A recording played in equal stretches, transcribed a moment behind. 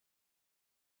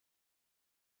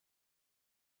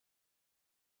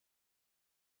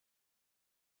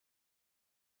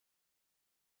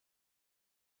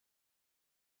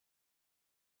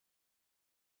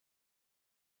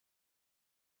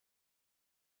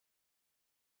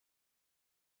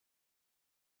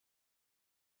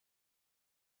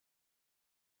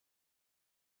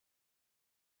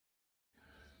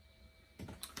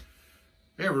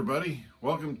Hey everybody,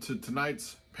 welcome to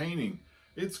tonight's painting.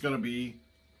 It's going to be,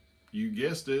 you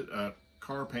guessed it, a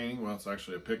car painting. Well, it's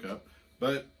actually a pickup,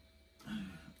 and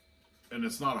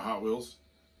it's not a Hot Wheels.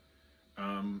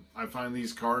 I find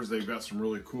these cars, they've got some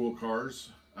really cool cars.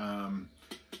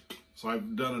 So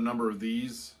I've done a number of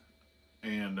these,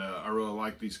 and I really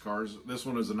like these cars. This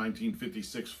one is a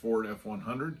 1956 Ford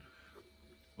F-100.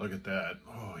 Look at that.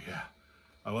 Oh yeah.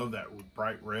 I love that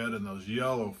bright red and those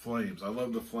yellow flames. I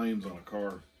love the flames on a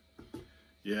car.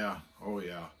 Yeah, oh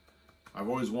yeah. I've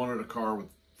always wanted a car with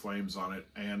flames on it.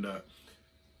 And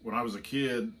when I was a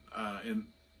kid, and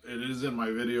it is in my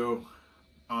video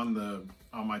on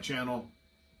my channel,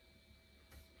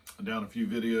 down a few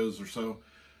videos or so.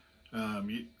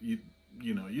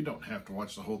 You know, you don't have to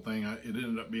watch the whole thing. It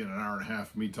ended up being an hour and a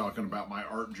half of me talking about my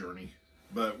art journey.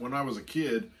 But when I was a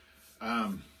kid,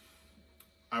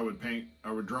 I would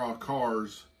draw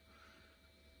cars,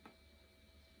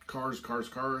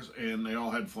 and they all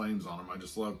had flames on them. I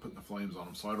just loved putting the flames on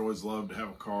them. So I'd always loved to have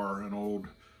a car, an old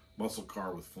muscle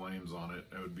car with flames on it.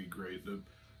 That would be great.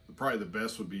 Probably the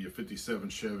best would be a 57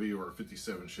 Chevy or a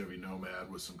 57 Chevy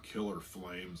Nomad with some killer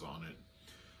flames on it.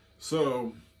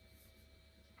 So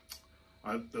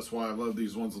that's why I love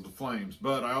these ones with the flames.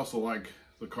 But I also like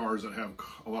the cars that have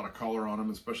a lot of color on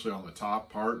them, especially on the top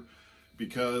part.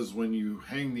 Because when you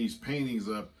hang these paintings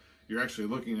up, you're actually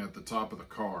looking at the top of the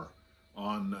car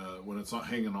when it's not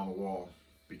hanging on the wall.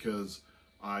 Because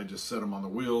I just set them on the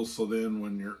wheels, so then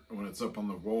when it's up on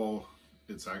the wall,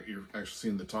 you're actually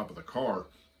seeing the top of the car.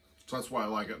 So that's why I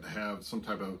like it to have some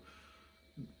type of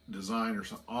design or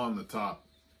something on the top.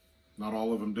 Not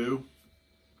all of them do,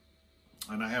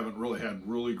 and I haven't really had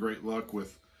really great luck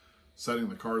with setting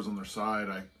the cars on their side.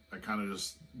 I kind of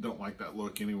just don't like that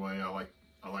look anyway. I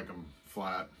like them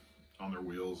flat on their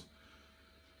wheels.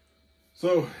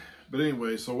 But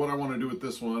anyway, so what I want to do with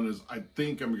this one is I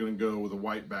think I'm going to go with a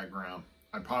white background.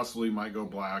 I possibly might go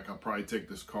black. I'll probably take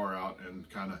this car out and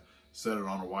kind of set it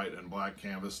on a white and black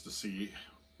canvas to see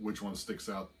which one sticks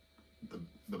out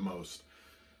the most.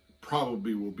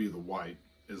 Probably will be the white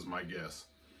is my guess.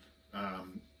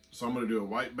 So I'm going to do a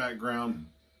white background,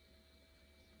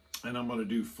 and I'm going to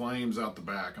do flames out the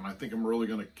back. And I think I'm really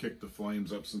going to kick the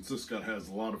flames up. Since this guy has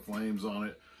a lot of flames on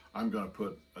it, I'm going to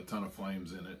put a ton of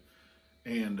flames in it.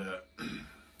 And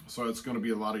so it's going to be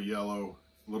a lot of yellow,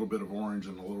 a little bit of orange,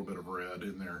 and a little bit of red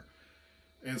in there.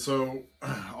 And so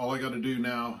all I got to do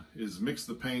now is mix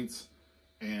the paints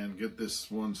and get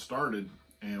this one started,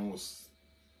 and we'll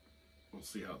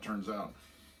see how it turns out.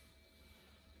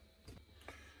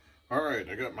 All right,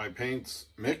 I got my paints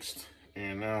mixed,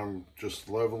 and now I'm just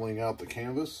leveling out the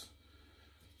canvas.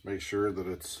 Make sure that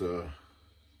it's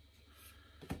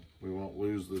we won't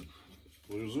lose it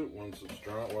once it's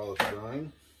dry, while it's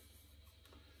drying.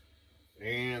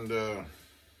 And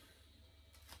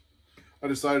I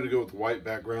decided to go with the white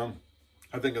background.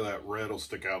 I think that red will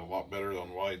stick out a lot better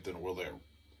on white than it will that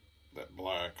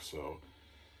black. So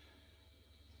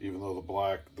even though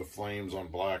the flames on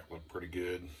black look pretty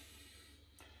good,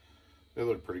 they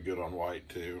look pretty good on white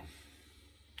too.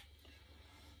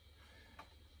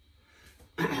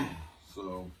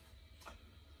 So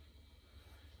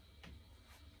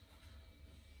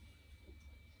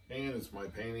and it's my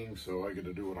painting, so I get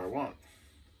to do what I want.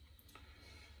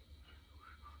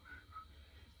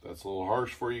 If that's a little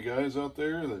harsh for you guys out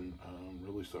there, then I'm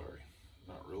really sorry.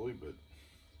 Not really, but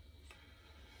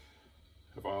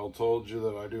have I all told you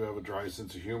that I do have a dry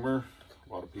sense of humor?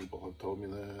 A lot of people have told me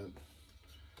that.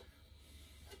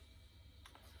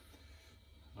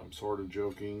 I'm sort of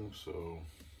joking, so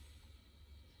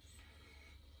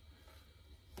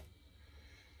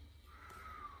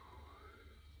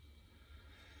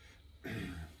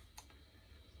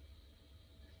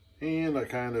and I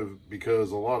kind of,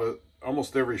 because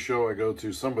almost every show I go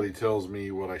to, somebody tells me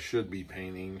what I should be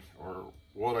painting or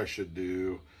what I should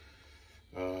do.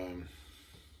 I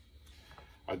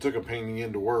took a painting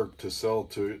into work to sell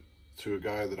to a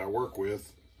guy that I work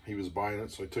with. He was buying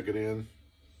it, so I took it in.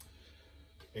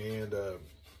 And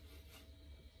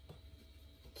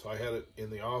so I had it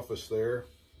in the office there,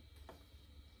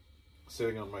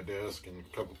 sitting on my desk, and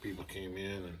a couple people came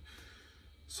in and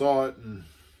saw it, and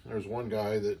there's one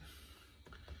guy that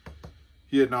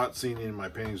he had not seen any of my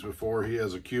paintings before. He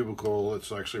has a cubicle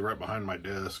that's actually right behind my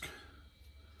desk,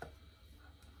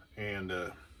 and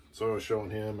so I was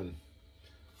showing him and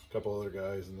a couple other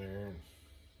guys in there, and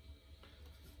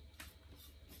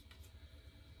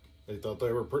they thought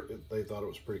it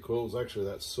was pretty cool. It was actually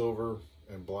that silver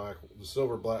and black, the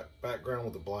silver black background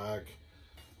with the black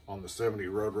on the 70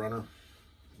 Roadrunner,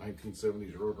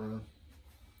 1970s Roadrunner,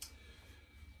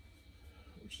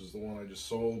 which is the one I just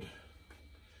sold.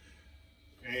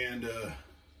 And of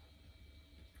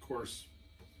course,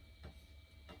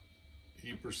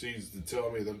 he proceeds to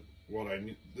tell me that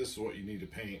this is what you need to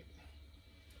paint.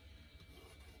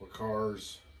 What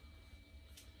cars?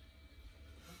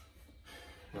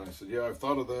 And I said, yeah, I've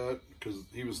thought of that, because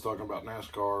he was talking about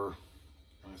NASCAR.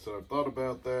 And I said, I've thought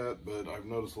about that, but I've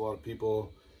noticed a lot of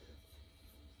people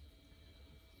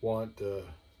want to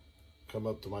come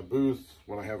up to my booth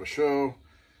when I have a show,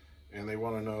 and they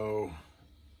want to know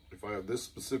if I have this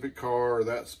specific car or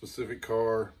that specific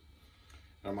car.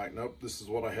 And I'm like, nope, this is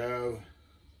what I have.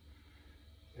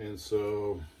 And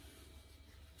so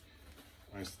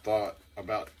I had thought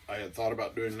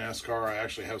about doing NASCAR. I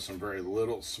actually have some very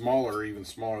little, smaller, even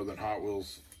smaller than Hot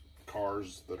Wheels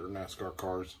cars that are NASCAR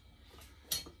cars.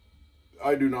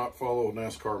 I do not follow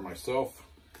NASCAR myself.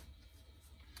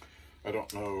 I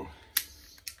don't know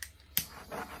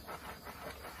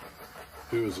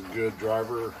who is a good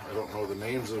driver. I don't know the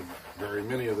names of very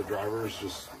many of the drivers,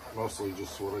 just mostly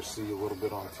just what I see a little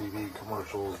bit on TV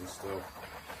commercials and stuff.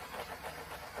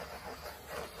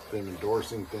 Them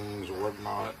endorsing things or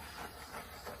whatnot.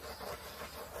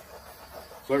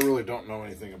 So I really don't know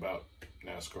anything about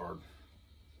NASCAR.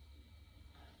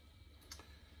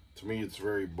 To me, it's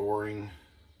very boring.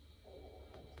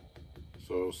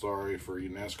 So sorry for you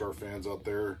NASCAR fans out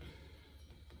there.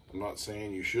 I'm not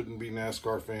saying you shouldn't be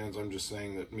NASCAR fans. I'm just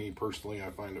saying that me personally,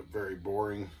 I find it very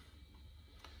boring.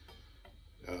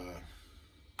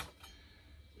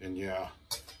 And yeah,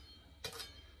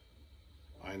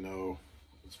 I know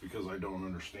it's because I don't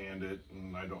understand it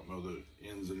and I don't know the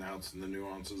ins and outs and the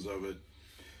nuances of it.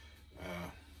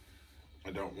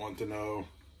 I don't want to know.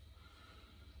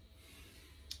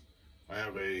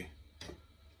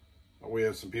 We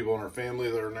have some people in our family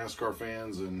that are NASCAR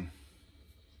fans, and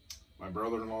my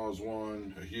brother-in-law is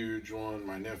one, a huge one,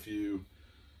 my nephew,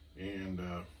 and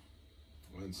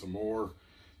some more,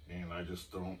 and I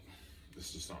just don't,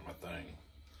 it's just not my thing.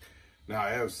 Now,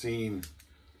 I have seen,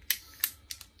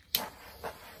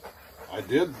 I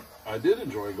did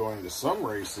enjoy going to some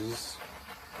races.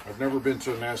 I've never been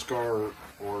to a NASCAR,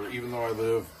 or even though I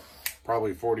live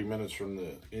probably 40 minutes from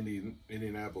the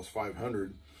Indianapolis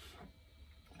 500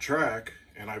 track,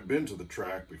 and I've been to the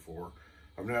track before.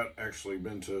 I've not actually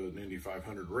been to an Indy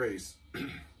 500 race.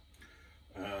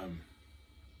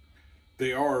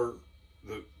 They are,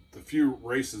 the few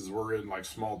races were in like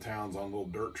small towns on little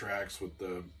dirt tracks with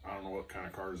the, I don't know what kind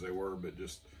of cars they were, but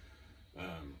just,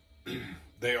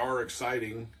 they are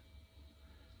exciting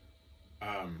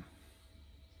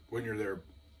when you're there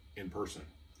in person.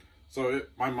 So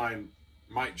my mind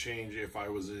might change if I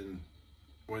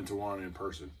went to one in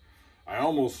person. I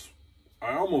almost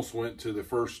went to the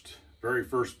very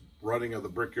first running of the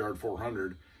Brickyard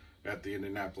 400 at the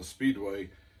Indianapolis Speedway,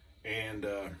 and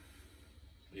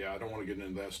yeah, I don't want to get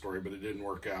into that story, but it didn't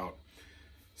work out.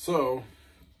 So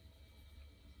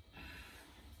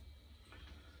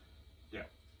yeah.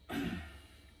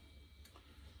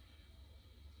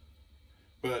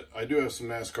 But I do have some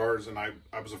NASCARs, and I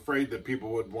was afraid that people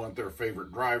would want their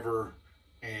favorite driver,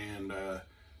 and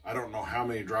I don't know how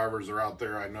many drivers are out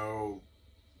there. I know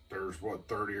there's what,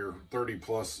 30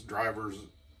 plus drivers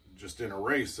just in a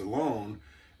race alone,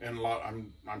 and a lot,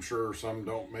 I'm sure some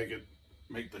don't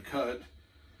make the cut.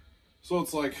 So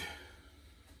it's like,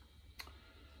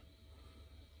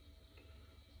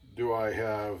 do I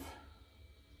have,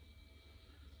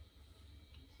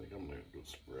 I think I'm gonna go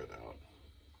spread out.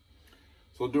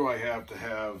 So do I have to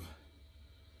have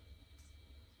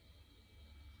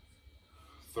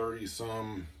 30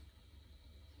 some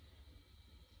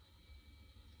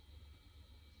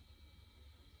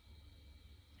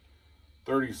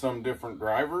different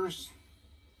drivers,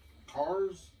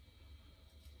 cars?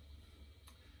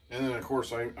 And then of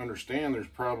course I understand there's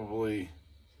probably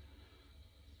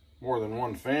more than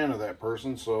one fan of that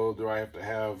person. So do I have to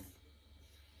have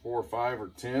 4 or 5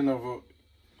 or 10 of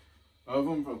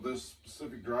this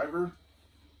specific driver,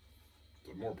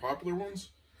 the more popular ones?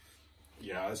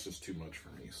 Yeah, that's just too much for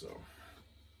me. So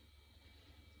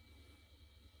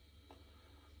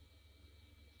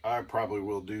I probably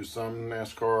will do some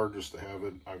NASCAR just to have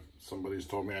it. Somebody's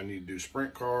told me I need to do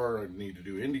sprint car, I need to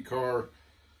do IndyCar,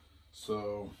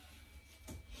 so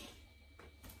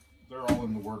they're all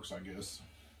in the works, I guess.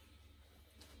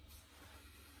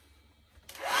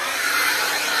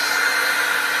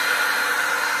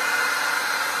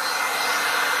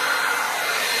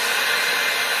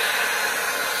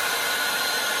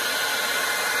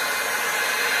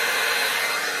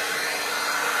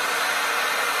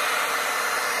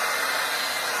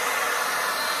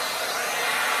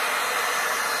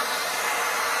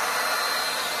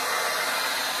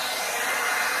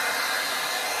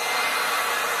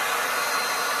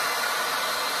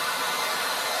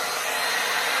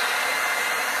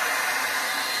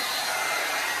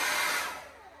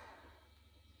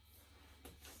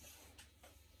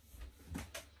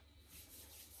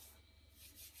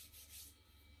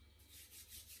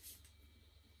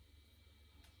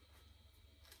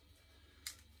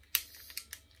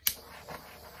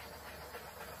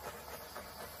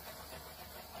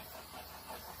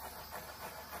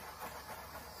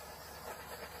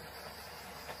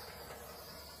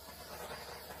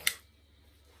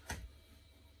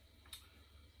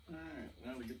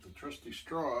 trusty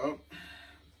straw up.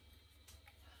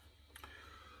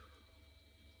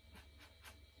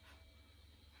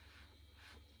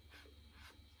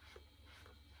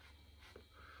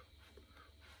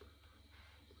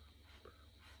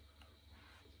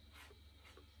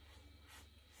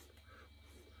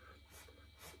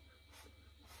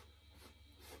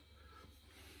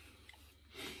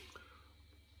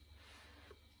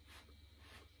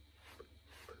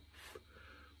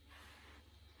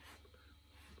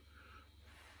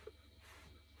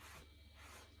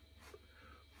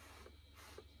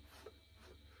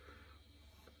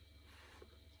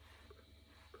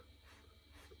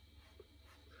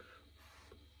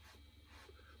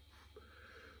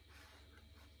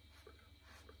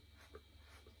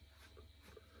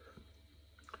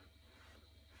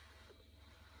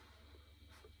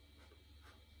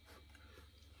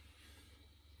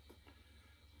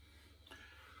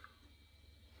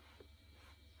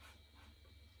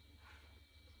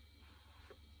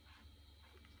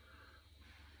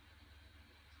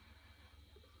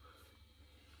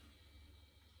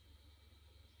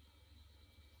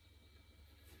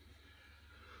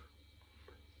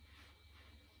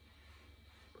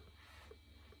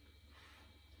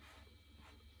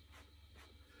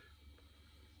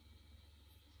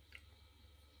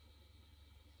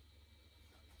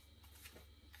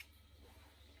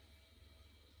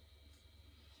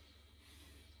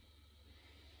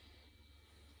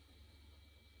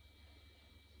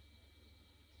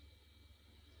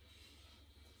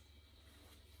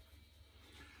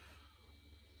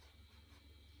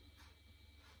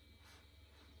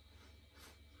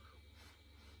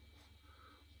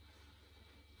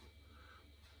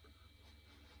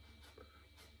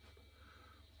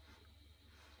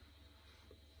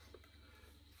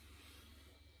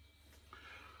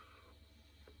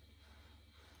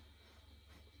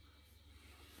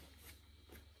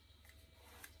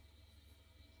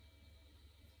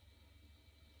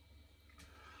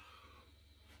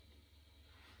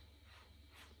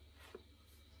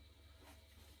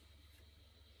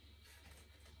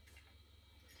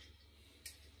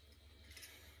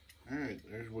 All right,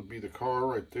 there would be the car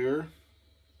right there.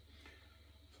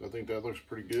 So I think that looks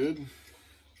pretty good.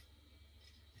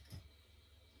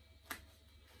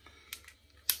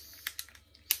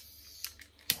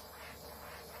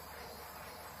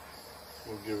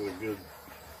 We'll give it a good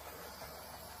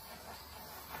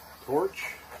torch,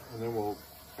 and then we'll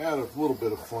add a little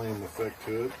bit of flame effect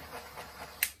to it.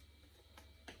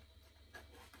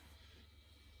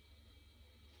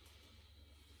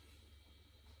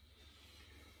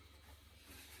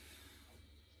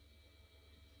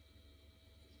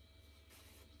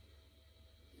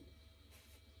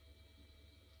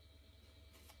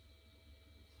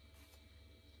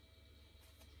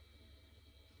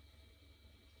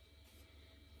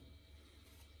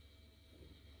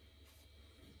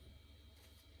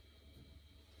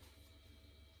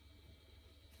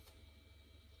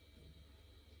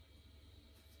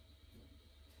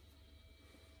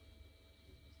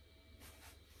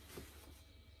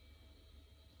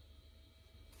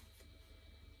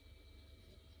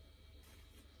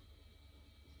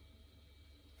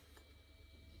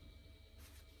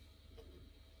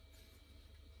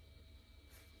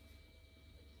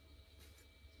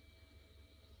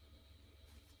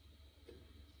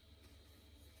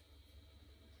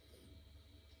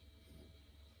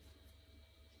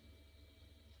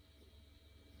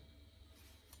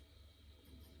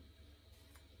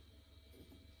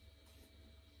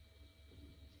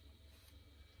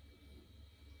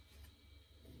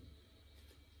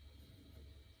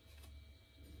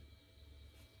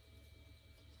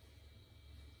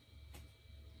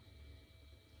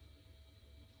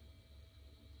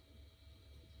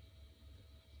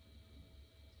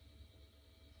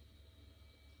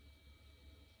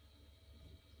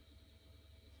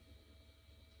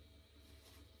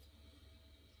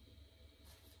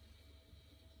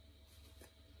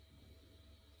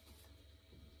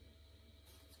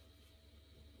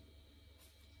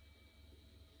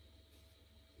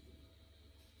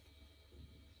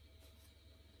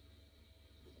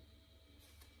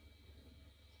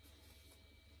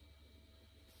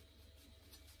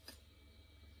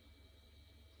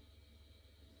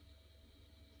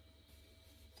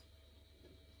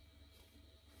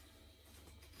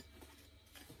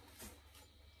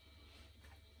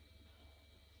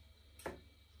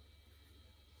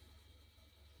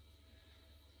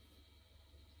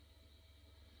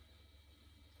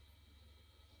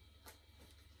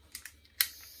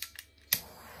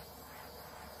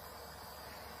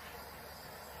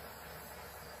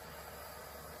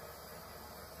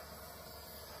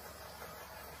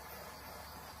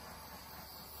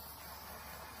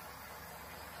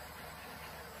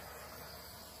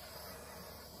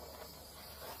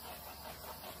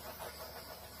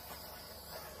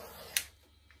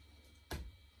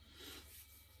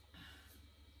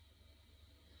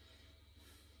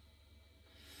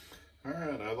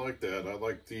 that. I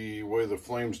like the way the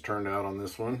flames turned out on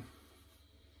this one.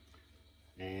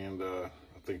 And I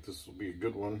think this will be a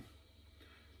good one.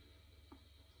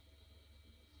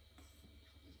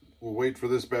 We'll wait for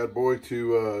this bad boy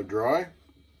to dry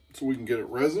so we can get it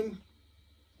resin.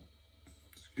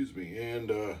 Excuse me.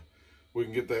 And we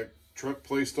can get that truck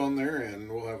placed on there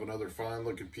and we'll have another fine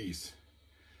looking piece.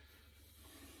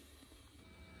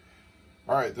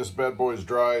 Alright, this bad boy is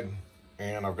dried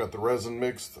and I've got the resin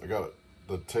mixed. I got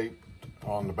the tape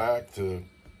on the back so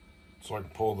I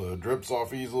can pull the drips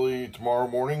off easily tomorrow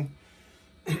morning.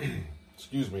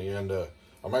 Excuse me. And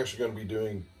I'm actually going to be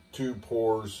doing 2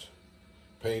 pours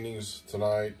paintings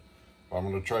tonight. I'm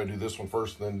going to try to do this one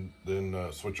first, then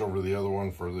switch over to the other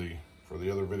one for the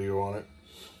other video on it.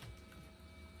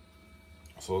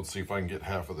 So let's see if I can get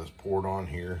half of this poured on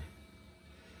here.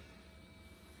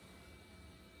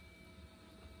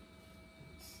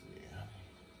 Let's see.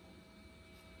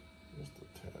 Just a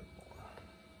tad more.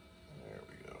 There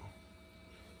we go.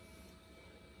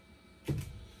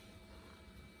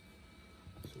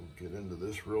 So we'll get into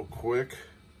this real quick.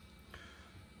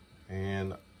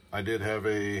 And I did have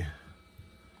a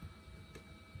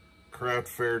craft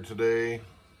fair today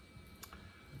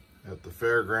at the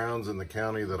fairgrounds in the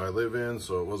county that I live in,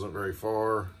 so it wasn't very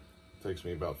far. It takes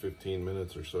me about 15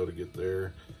 minutes or so to get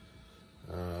there.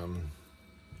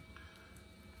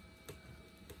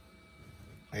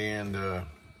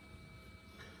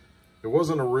 It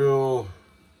wasn't a real,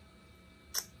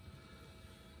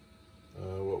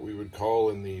 what we would call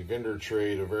in the vendor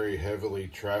trade, a very heavily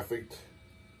trafficked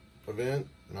event,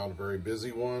 not a very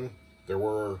busy one. There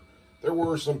were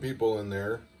some people in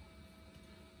there.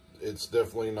 It's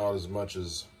definitely not as much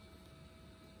as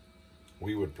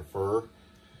we would prefer.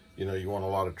 You know, you want a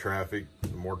lot of traffic.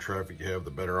 The more traffic you have,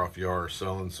 the better off you are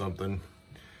selling something.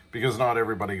 Because not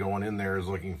everybody going in there is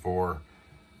looking for,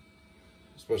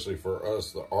 especially for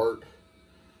us, the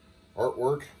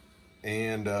artwork.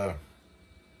 And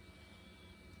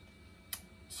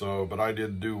but I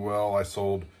did do well. I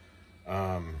sold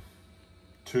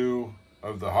 2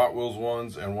 of the Hot Wheels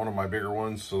ones and 1 of my bigger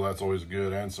ones, so that's always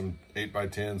good, and some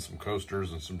 8x10, some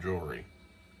coasters, and some jewelry.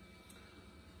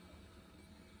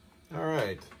 All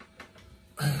right,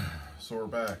 so we're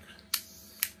back.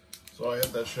 So I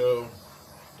had that show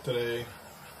today.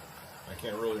 I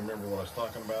can't really remember what I was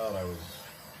talking about. I was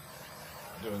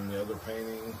doing the other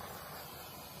painting.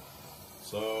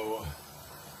 So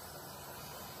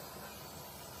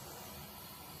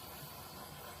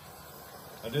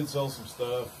I did sell some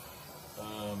stuff.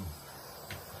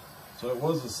 So it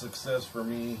was a success for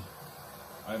me.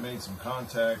 I made some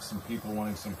contacts, some people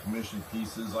wanting some commissioned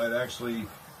pieces. I'd actually,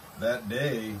 that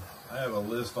day, I have a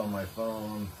list on my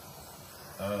phone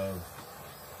of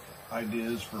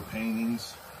ideas for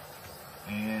paintings,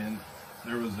 and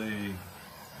there was a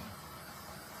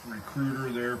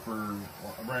recruiter there for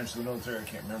a branch of the military. I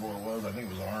can't remember what it was. I think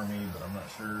it was Army, but I'm not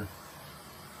sure.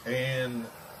 And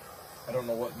I don't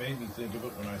know what made me think of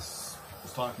it when I was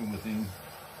talking with him.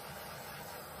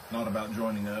 Not about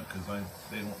joining up, because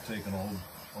they don't take an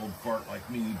old fart like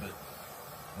me, but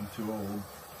I'm too old,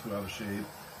 too out of shape.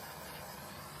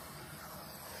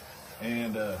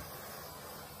 And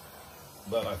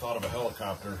but I thought of a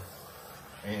helicopter,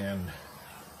 and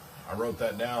I wrote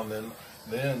that down.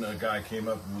 Then a guy came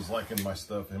up and was liking my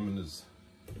stuff. Him and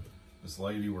this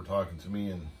lady were talking to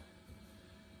me, and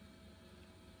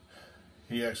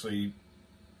he actually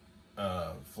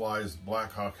flies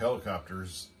Black Hawk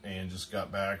helicopters, and just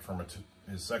got back from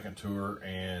his second tour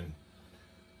and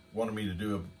wanted me to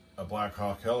do a Black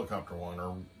Hawk helicopter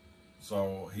one.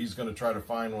 So he's going to try to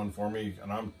find one for me,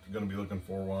 and I'm going to be looking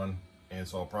for one, and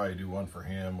so I'll probably do one for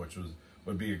him, which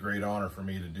would be a great honor for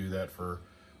me to do that for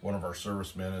one of our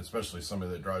servicemen, especially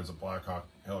somebody that drives a Black Hawk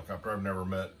helicopter. I've never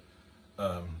met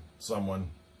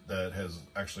someone that has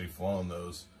actually flown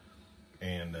those,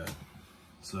 and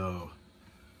so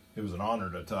it was an honor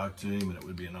to talk to him, and it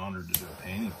would be an honor to do a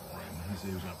painting for him. He said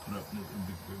he was going to put up, it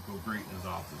would go great in his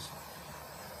office,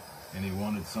 and he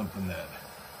wanted something that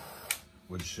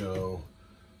would show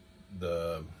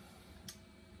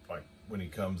like when he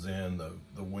comes in,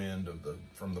 the wind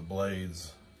from the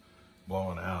blades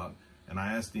blowing out. And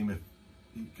I asked him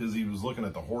because he was looking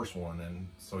at the horse one, and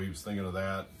so he was thinking of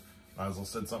that. I also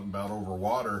said something about over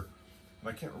water, and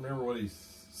I can't remember what he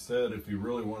said, if he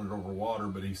really wanted over water,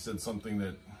 but he said something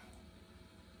that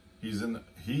he is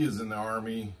in the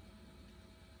Army,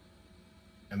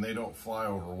 and they don't fly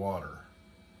over water.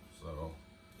 So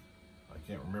I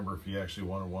can't remember if he actually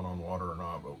wanted one on water or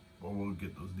not, but we'll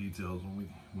get those details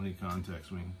when he contacts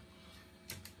me.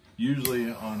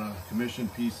 Usually on commission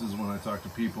pieces, when I talk to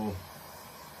people,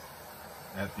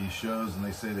 at these shows and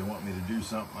they say they want me to do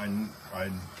something, I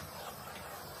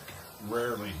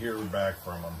rarely hear back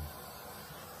from them.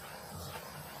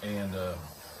 And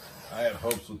I have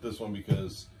hopes with this one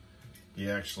because he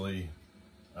actually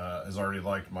has already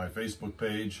liked my Facebook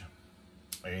page,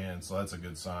 and so that's a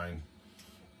good sign.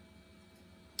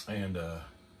 And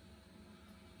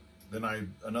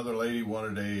then another lady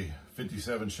wanted a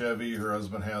 57 Chevy. Her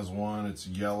husband has one. It's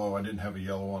yellow. I didn't have a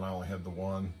yellow one. I only had the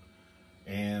one.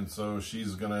 And so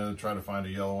she's gonna try to find a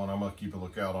yellow one. I'm gonna keep a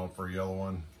lookout on for a yellow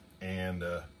one. And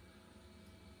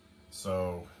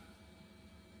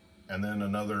and then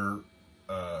another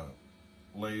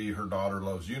lady, her daughter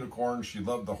loves unicorns. She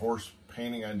loved the horse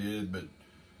painting I did, but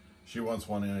she wants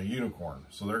one in a unicorn.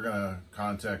 So they're gonna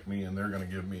contact me and they're gonna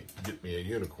get me a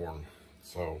unicorn.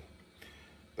 So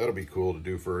that'll be cool to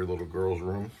do for a little girl's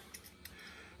room.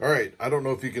 All right, I don't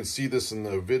know if you can see this in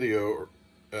the video,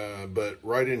 but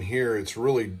right in here, it's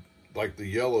really like the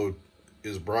yellow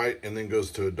is bright and then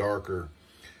goes to a darker.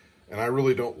 And I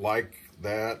really don't like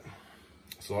that.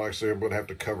 So actually I'm gonna have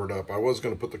to cover it up. I was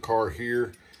gonna put the car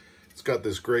here. It's got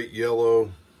this great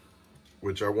yellow,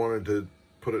 which I wanted to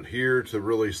put it here to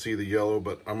really see the yellow,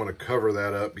 but I'm gonna cover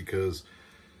that up because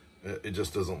it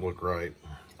just doesn't look right.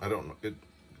 I don't know, it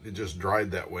just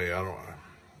dried that way. I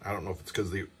don't know if it's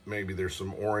because maybe there's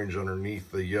some orange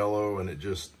underneath the yellow and it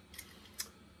just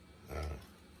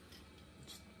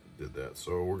did that.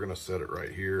 So we're gonna set it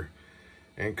right here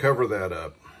and cover that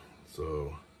up.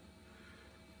 So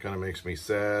kind of makes me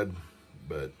sad,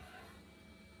 but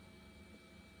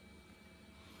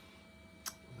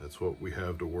that's what we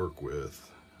have to work with.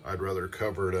 I'd rather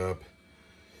cover it up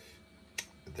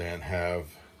than have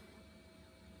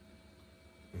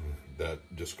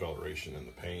that discoloration in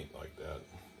the paint like that.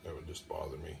 That would just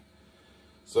bother me.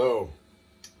 So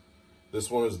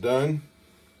this one is done.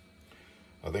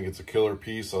 I think it's a killer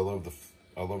piece. I love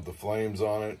the flames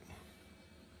on it.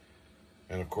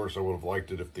 And of course I would have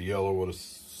liked it if the yellow would have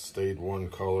stayed one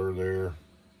color there,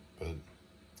 but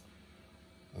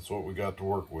that's what we got to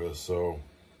work with. So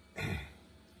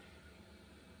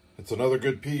it's another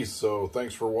good piece. So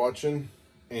thanks for watching,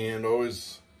 and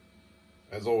as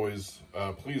always,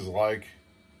 please like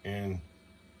and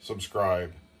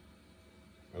subscribe.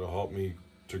 It'll help me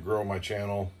to grow my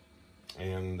channel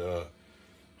and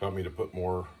help me to put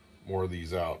more of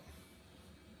these out.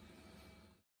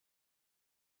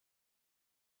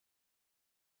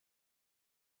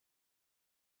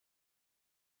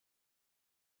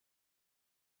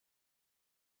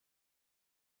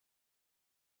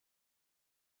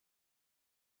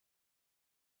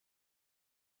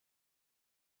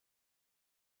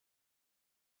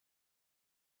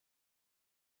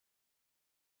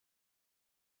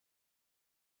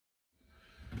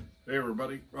 Hey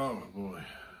everybody. Oh boy.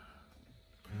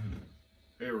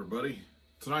 Hey everybody.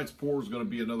 Tonight's pour is going to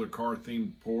be another car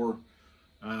themed pour.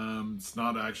 It's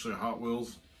not actually a Hot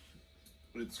Wheels.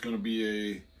 It's going to be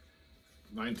a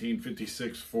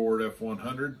 1956 Ford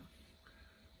F-100.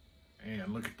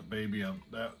 And look at the baby on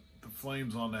that, the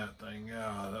flames on that thing.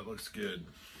 Yeah, that looks good.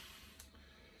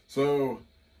 So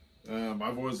I've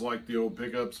always liked the old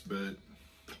pickups, but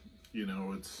you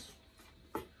know, it's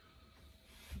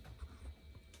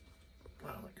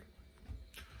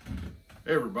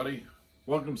hey everybody,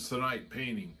 welcome to Tonight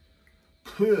Painting.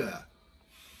 Hey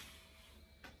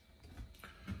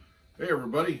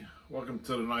everybody, welcome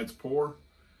to tonight's pour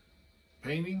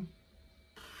painting.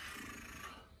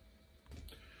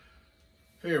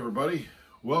 Hey everybody,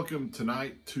 welcome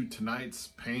to tonight's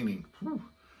painting. Whew.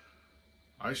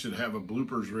 I should have a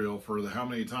bloopers reel for how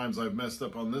many times I've messed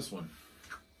up on this one.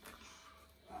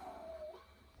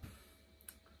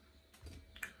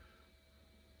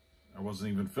 I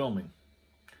wasn't even filming.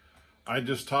 I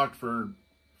just talked for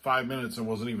 5 minutes and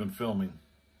wasn't even filming.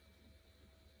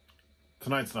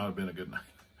 Tonight's not been a good night.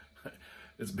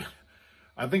 It's been,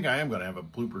 I think I am going to have a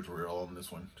bloopers reel on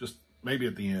this one. Just maybe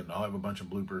at the end, I'll have a bunch of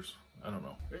bloopers. I don't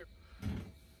know.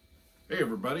 Hey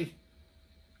everybody.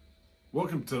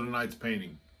 Welcome to tonight's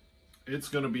painting. It's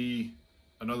going to be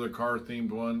another car themed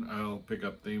one. I'll pick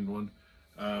up themed one.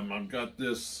 I've got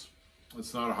this,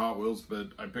 it's not a Hot Wheels, but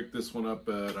I picked this one up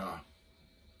at,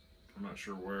 I'm not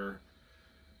sure where.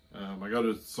 I go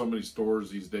to so many stores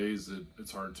these days that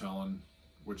it's hard telling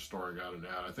which store I got it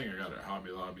at. I think I got it at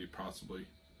Hobby Lobby, possibly.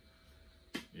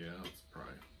 Yeah, that's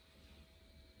probably.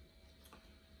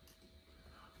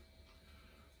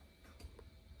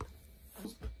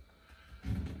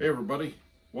 Hey everybody,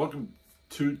 welcome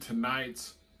to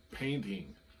tonight's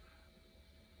painting.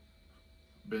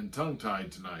 Been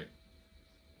tongue-tied tonight.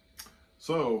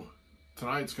 So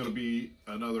tonight's going to be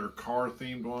another car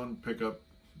themed one, pickup.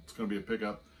 It's going to be a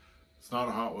pickup. It's not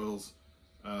a Hot Wheels.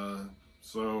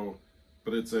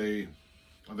 But it's a,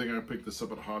 I think I picked this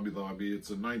up at Hobby Lobby.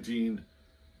 It's a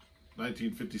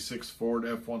 1956 Ford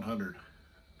F-100.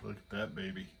 Look at that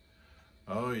baby.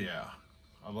 Oh yeah.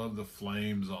 I love the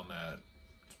flames on that.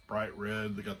 It's bright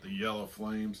red. They got the yellow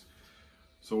flames.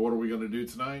 So what are we going to do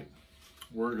tonight?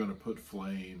 We're going to put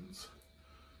flames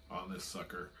on this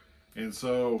sucker. And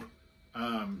so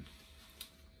I've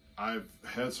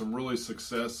had some really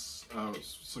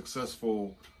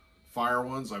successful fire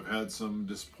ones. I've had some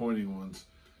disappointing ones.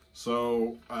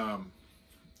 So I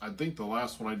think the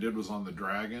last one I did was on the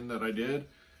Dragon that I did,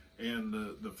 and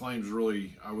the flames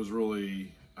really, I was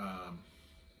really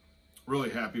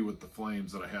happy with the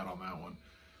flames that I had on that one.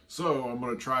 So I'm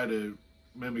going to try to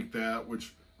mimic that,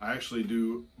 which I actually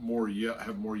do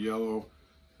have more yellow.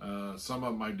 Some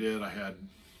of them I did. I had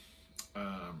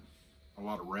a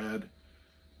lot of red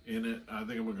in it. I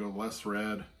think I'm going to go less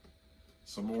red,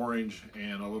 some orange,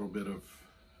 and a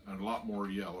lot more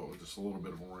yellow, just a little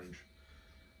bit of orange.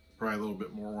 Probably a little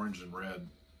bit more orange than red.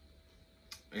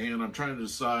 And I'm trying to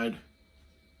decide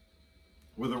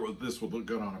whether this would look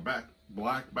good on a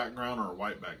black background or a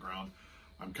white background.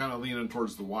 I'm kind of leaning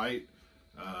towards the white,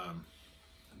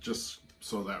 just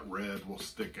so that red will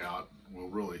stick out, will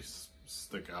really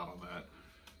stick out on that.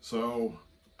 So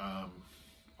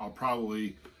I'll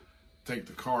probably take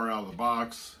the car out of the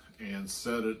box and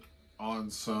set it on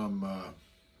some of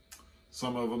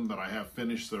them that I have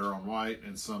finished that are on white,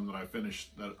 and some that I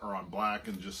finished that are on black,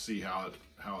 and just see how it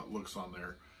looks on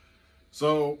there.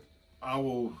 So I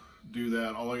will do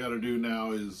that. All I got to do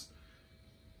now is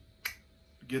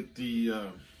get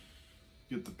the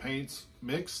paints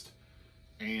mixed,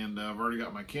 and I've already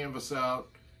got my canvas out,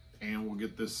 and we'll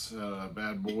get this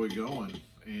bad boy going,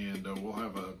 and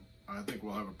I think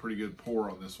we'll have a pretty good pour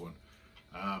on this one.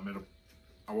 I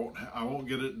won't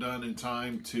get it done in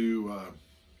time to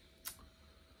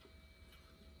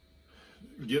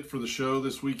get for the show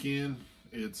this weekend.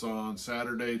 It's on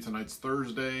Saturday, tonight's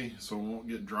Thursday, so it won't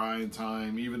get dry in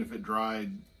time. Even if it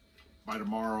dried by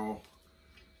tomorrow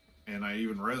and I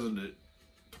even resined it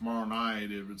tomorrow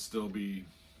night, it would still be,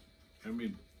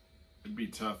 it'd be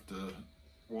tough to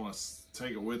want to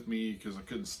take it with me, because I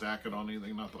couldn't stack it on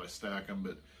anything. Not that I stack them,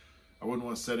 but I wouldn't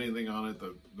want to set anything on it.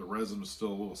 The resin is still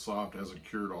a little soft, hasn't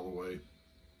cured all the way.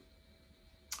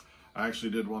 I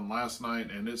actually did one last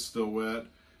night and it's still wet.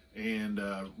 And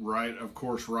right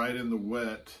in the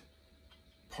wet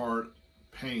part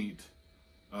paint,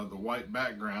 the white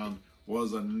background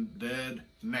was a dead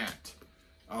gnat.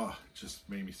 Oh, it just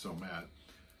made me so mad.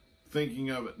 Thinking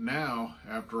of it now,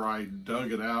 after I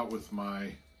dug it out with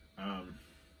my my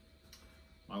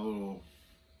little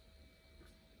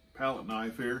palette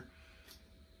knife here.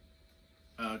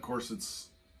 Of course,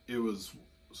 it was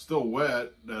still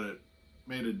wet that it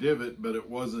made a divot, but it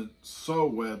wasn't so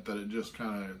wet that it just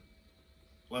kind of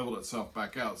leveled itself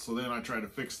back out. So then I tried to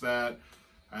fix that.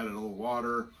 I added a little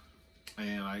water,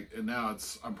 and now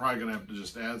I'm probably gonna have to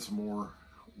just add some more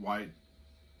white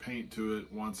paint to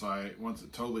it once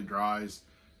it totally dries,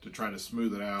 to try to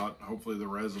smooth it out. Hopefully the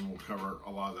resin will cover a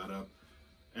lot of that up.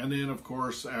 And then of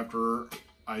course, after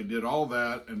I did all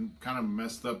that and kind of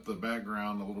messed up the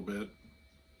background a little bit,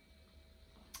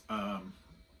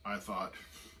 I thought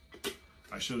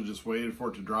I should have just waited for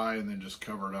it to dry and then just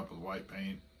cover it up with white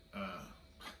paint,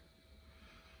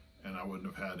 and I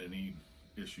wouldn't have had any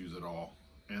issues at all.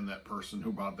 And that person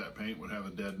who bought that paint would have a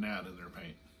dead gnat in their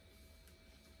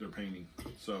painting.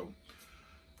 So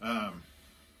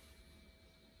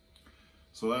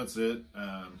so that's it.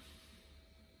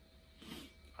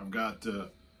 I've got as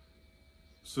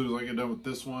soon as I get done with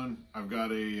this one, I've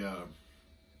got a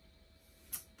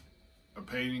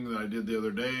painting that I did the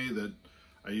other day that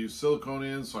I used silicone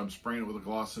in, so I'm spraying it with a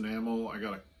gloss enamel. I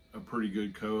got a pretty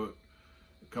good coat,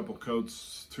 a couple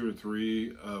coats, 2 or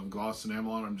 3 of gloss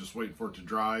enamel on it. I'm just waiting for it to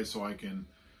dry so I can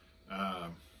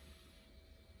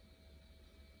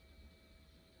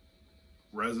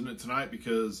resin it tonight,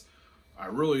 because I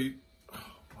really,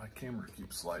 my camera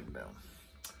keeps sliding down.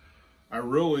 I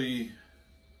really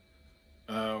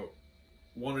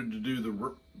wanted to do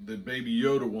the Baby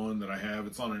Yoda one that I have.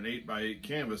 It's on an 8x8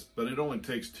 canvas, but it only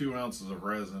takes 2 ounces of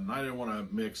resin. I didn't want to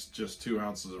mix just 2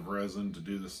 ounces of resin to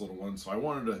do this little one, so I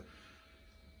wanted to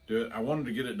do it. I wanted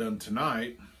to get it done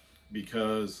tonight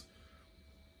because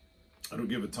it'll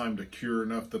give it time to cure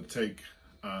enough to take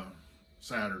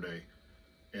Saturday.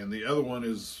 And the other one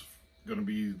is going to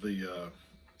be the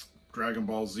Dragon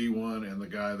Ball Z one, and the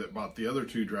guy that bought the other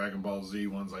 2 Dragon Ball Z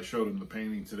ones, I showed him the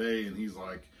painting today, and he's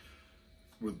like,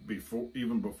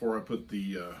 even before I put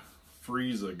the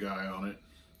Frieza guy on it,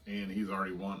 and he's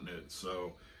already wanting it.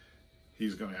 So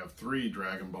he's going to have 3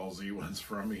 Dragon Ball Z ones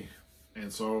from me.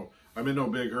 And so I'm in no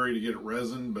big hurry to get it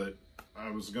resin, but I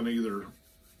was going to either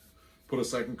put a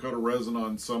second coat of resin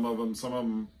on some of them. Some of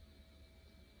them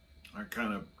I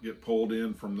kind of get pulled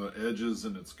in from the edges,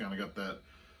 and it's kind of got that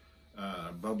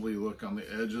bubbly look on the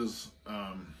edges.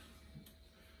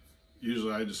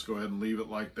 Usually I just go ahead and leave it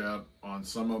like that on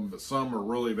some of them, but some are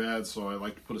really bad, so I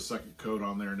like to put a second coat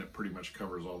on there, and it pretty much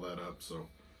covers all that up. So,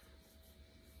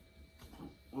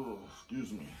 oh,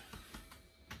 excuse me.